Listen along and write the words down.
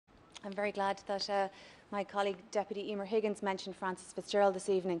I'm very glad that my colleague Deputy Emer Higgins mentioned Frances Fitzgerald this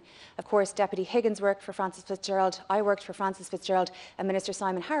evening. Of course, Deputy Higgins worked for Frances Fitzgerald, I worked for Frances Fitzgerald, and Minister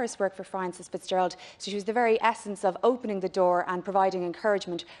Simon Harris worked for Frances Fitzgerald. So she was the very essence of opening the door and providing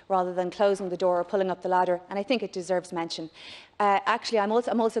encouragement rather than closing the door or pulling up the ladder, and I think it deserves mention. Actually, I'm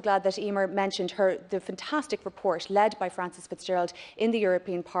also glad that Emer mentioned the fantastic report led by Frances Fitzgerald in the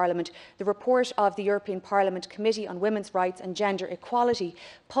European Parliament, the report of the European Parliament Committee on Women's Rights and Gender Equality,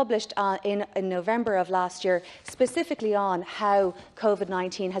 published in November of last year, specifically on how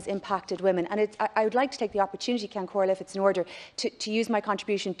COVID-19 has impacted women. And I would like to take the opportunity, Ken Corley, if it's in order, to use my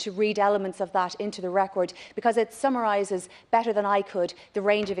contribution to read elements of that into the record, because it summarises better than I could the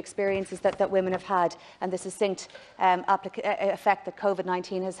range of experiences that women have had and the succinct effect that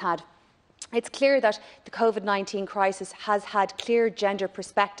COVID-19 has had. It's clear that the COVID-19 crisis has had clear gender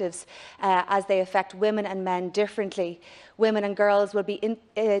perspectives as they affect women and men differently. Women and girls will be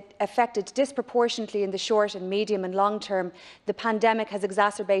affected disproportionately in the short and medium and long term. The pandemic has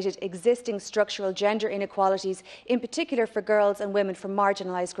exacerbated existing structural gender inequalities, in particular for girls and women from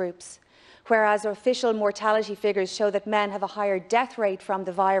marginalised groups. Whereas official mortality figures show that men have a higher death rate from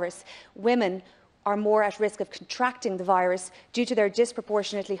the virus, women are more at risk of contracting the virus due to their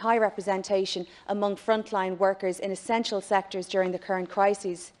disproportionately high representation among frontline workers in essential sectors during the current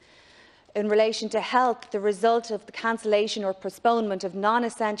crises. In relation to health, the result of the cancellation or postponement of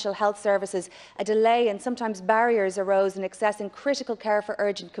non-essential health services, a delay and sometimes barriers arose in accessing critical care for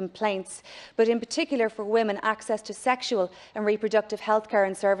urgent complaints, but in particular for women, access to sexual and reproductive health care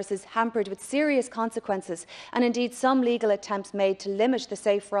and services hampered with serious consequences, and indeed some legal attempts made to limit the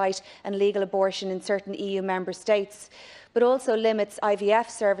safe right and legal abortion in certain EU member states, but also limits IVF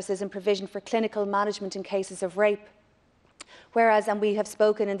services and provision for clinical management in cases of rape. Whereas, and we have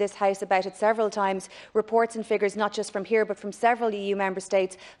spoken in this House about it several times, reports and figures not just from here but from several EU member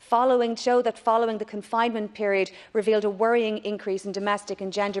states show that following the confinement period revealed a worrying increase in domestic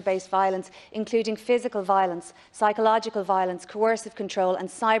and gender-based violence, including physical violence, psychological violence, coercive control and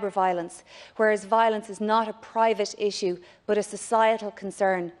cyber violence, whereas violence is not a private issue but a societal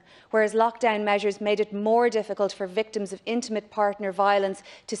concern. Whereas lockdown measures made it more difficult for victims of intimate partner violence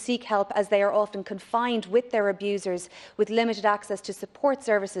to seek help, as they are often confined with their abusers, with limited access to support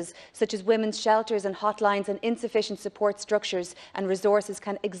services such as women's shelters and hotlines, and insufficient support structures and resources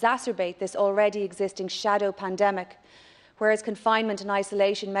can exacerbate this already existing shadow pandemic. Whereas confinement and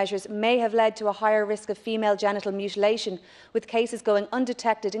isolation measures may have led to a higher risk of female genital mutilation, with cases going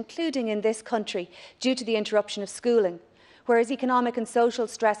undetected, including in this country, due to the interruption of schooling. Whereas economic and social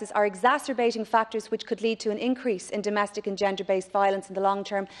stresses are exacerbating factors which could lead to an increase in domestic and gender-based violence in the long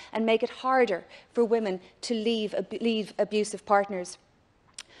term and make it harder for women to leave abusive partners.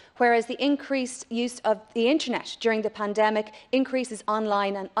 Whereas the increased use of the internet during the pandemic increases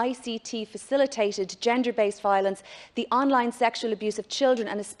online and ICT-facilitated gender-based violence, the online sexual abuse of children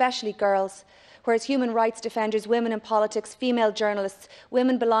and especially girls. Whereas human rights defenders, women in politics, female journalists,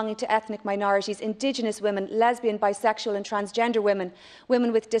 women belonging to ethnic minorities, Indigenous women, lesbian, bisexual and transgender women,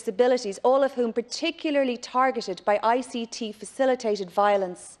 women with disabilities, all of whom particularly targeted by ICT-facilitated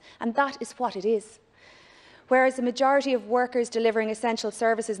violence. And that is what it is. Whereas the majority of workers delivering essential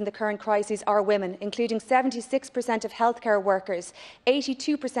services in the current crises are women, including 76% of healthcare workers,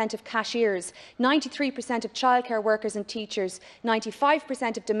 82% of cashiers, 93% of childcare workers and teachers,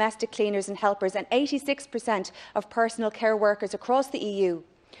 95% of domestic cleaners and helpers, and 86% of personal care workers across the EU.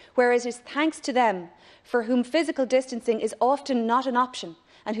 Whereas it is thanks to them, for whom physical distancing is often not an option,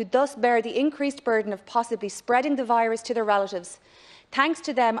 and who thus bear the increased burden of possibly spreading the virus to their relatives. Thanks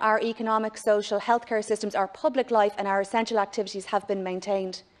to them, our economic, social, healthcare systems, our public life and our essential activities have been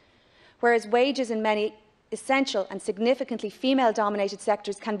maintained. Whereas wages in many essential and significantly female-dominated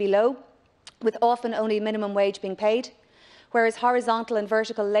sectors can be low, with often only minimum wage being paid. Whereas horizontal and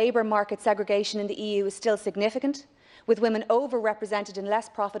vertical labour market segregation in the EU is still significant, with women overrepresented in less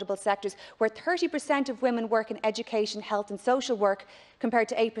profitable sectors, where 30% of women work in education, health and social work, compared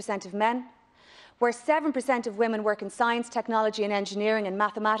to 8% of men. Where 7% of women work in science, technology and engineering and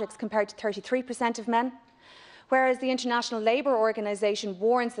mathematics compared to 33% of men. Whereas the International Labour Organization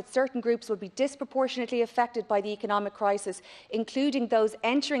warns that certain groups will be disproportionately affected by the economic crisis, including those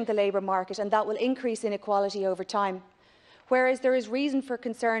entering the labour market, and that will increase inequality over time. Whereas there is reason for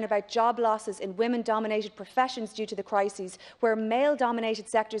concern about job losses in women-dominated professions due to the crises, where male-dominated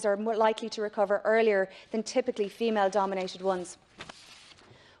sectors are more likely to recover earlier than typically female-dominated ones.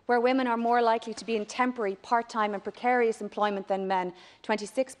 where women are more likely to be in temporary, part-time and precarious employment than men,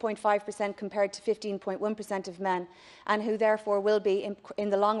 26.5% compared to 15.1% of men, and who therefore will be, in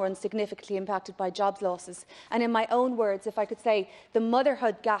the long run, significantly impacted by jobs losses. And in my own words, if I could say, the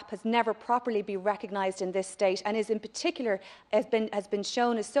motherhood gap has never properly been recognised in this state, and is in particular has been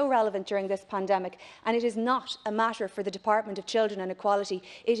shown as so relevant during this pandemic. And it is not a matter for the Department of Children and Equality.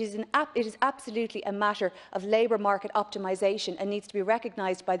 It is absolutely a matter of labour market optimisation and needs to be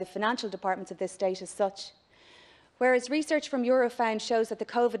recognised by the financial departments of this state as such. Whereas research from Eurofound shows that the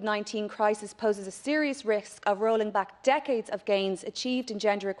COVID-19 crisis poses a serious risk of rolling back decades of gains achieved in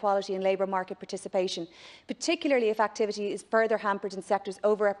gender equality and labour market participation, particularly if activity is further hampered in sectors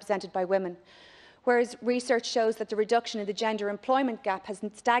overrepresented by women. Whereas research shows that the reduction in the gender employment gap has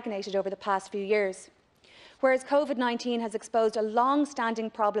stagnated over the past few years. Whereas COVID-19 has exposed a long-standing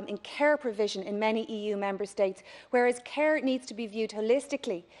problem in care provision in many EU member states, whereas care needs to be viewed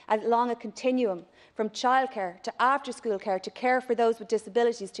holistically along a continuum, from childcare to after-school care to care for those with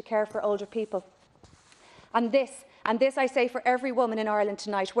disabilities to care for older people. And this I say for every woman in Ireland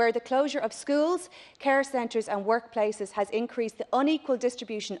tonight, where the closure of schools, care centres and workplaces has increased the unequal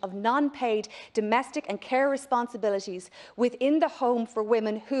distribution of non-paid domestic and care responsibilities within the home for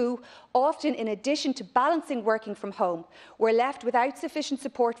women who, often in addition to balancing working from home, were left without sufficient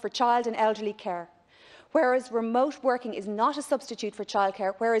support for child and elderly care. Whereas remote working is not a substitute for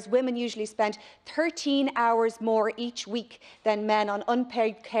childcare, whereas women usually spend 13 hours more each week than men on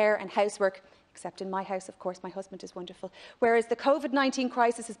unpaid care and housework, except in my house, of course, my husband is wonderful. Whereas the COVID-19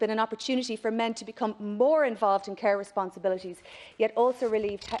 crisis has been an opportunity for men to become more involved in care responsibilities, yet also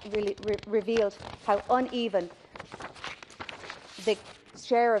revealed how uneven the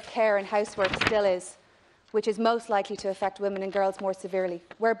share of care and housework still is, which is most likely to affect women and girls more severely,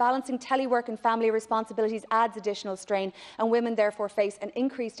 where balancing telework and family responsibilities adds additional strain, and women therefore face an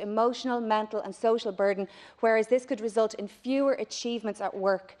increased emotional, mental and social burden, whereas this could result in fewer achievements at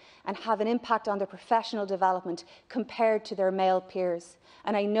work and have an impact on their professional development compared to their male peers.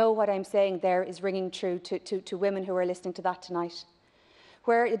 And I know what I'm saying there is ringing true to women who are listening to that tonight.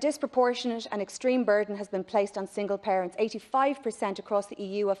 Where a disproportionate and extreme burden has been placed on single parents, 85% across the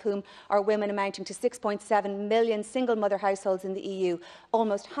EU of whom are women, amounting to 6.7 million single mother households in the EU,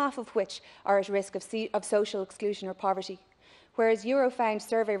 almost half of which are at risk of social exclusion or poverty. Whereas Eurofound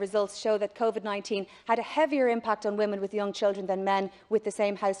survey results show that COVID-19 had a heavier impact on women with young children than men with the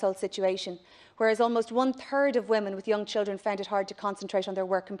same household situation, whereas almost one-third of women with young children found it hard to concentrate on their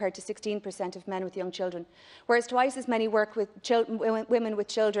work compared to 16% of men with young children, whereas twice as many women with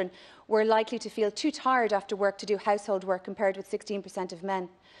children were likely to feel too tired after work to do household work compared with 16% of men.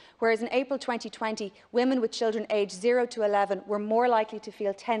 Whereas in April 2020, women with children aged 0 to 11 were more likely to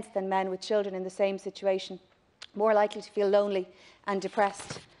feel tense than men with children in the same situation, more likely to feel lonely and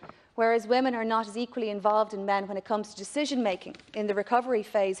depressed. Whereas women are not as equally involved in men when it comes to decision-making in the recovery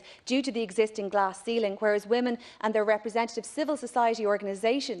phase due to the existing glass ceiling, whereas women and their representative civil society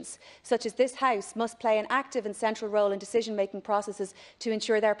organisations, such as this House, must play an active and central role in decision-making processes to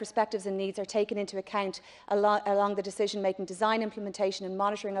ensure their perspectives and needs are taken into account along the decision-making, design, implementation and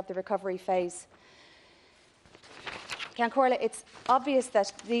monitoring of the recovery phase. Corla, it's obvious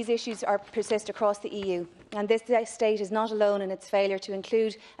that these issues persist across the EU, and this state is not alone in its failure to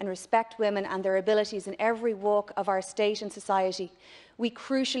include and respect women and their abilities in every walk of our state and society. We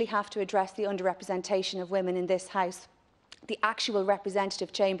crucially have to address the underrepresentation of women in this House, the actual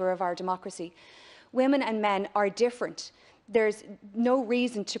representative chamber of our democracy. Women and men are different. There's no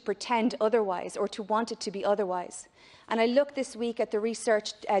reason to pretend otherwise or to want it to be otherwise. And I look this week at the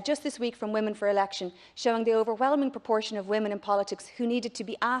research just this week from Women for Election, showing the overwhelming proportion of women in politics who needed to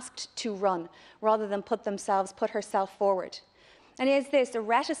be asked to run rather than put herself forward. And is this a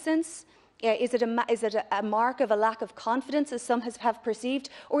reticence? Is it a mark of a lack of confidence, as some have perceived,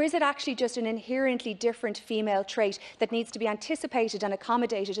 or is it actually just an inherently different female trait that needs to be anticipated and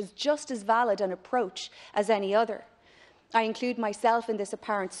accommodated as just as valid an approach as any other? I include myself in this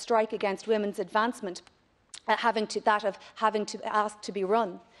apparent strike against women's advancement, having to ask to be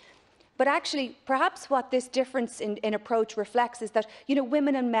run. But actually, perhaps what this difference in approach reflects is that,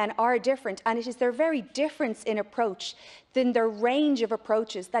 women and men are different, and it is their very difference in approach, then their range of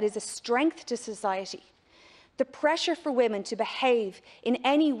approaches, that is a strength to society. The pressure for women to behave in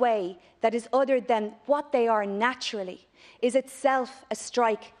any way that is other than what they are naturally is itself a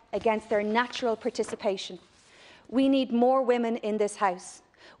strike against their natural participation. We need more women in this House.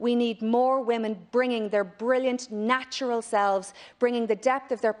 We need more women bringing their brilliant natural selves, bringing the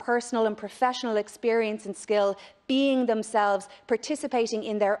depth of their personal and professional experience and skill, being themselves, participating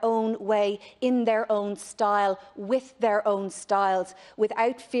in their own way, in their own style, with their own styles,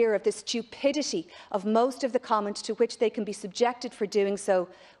 without fear of the stupidity of most of the comment to which they can be subjected for doing so,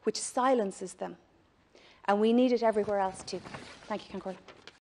 which silences them. And we need it everywhere else too. Thank you, Concord.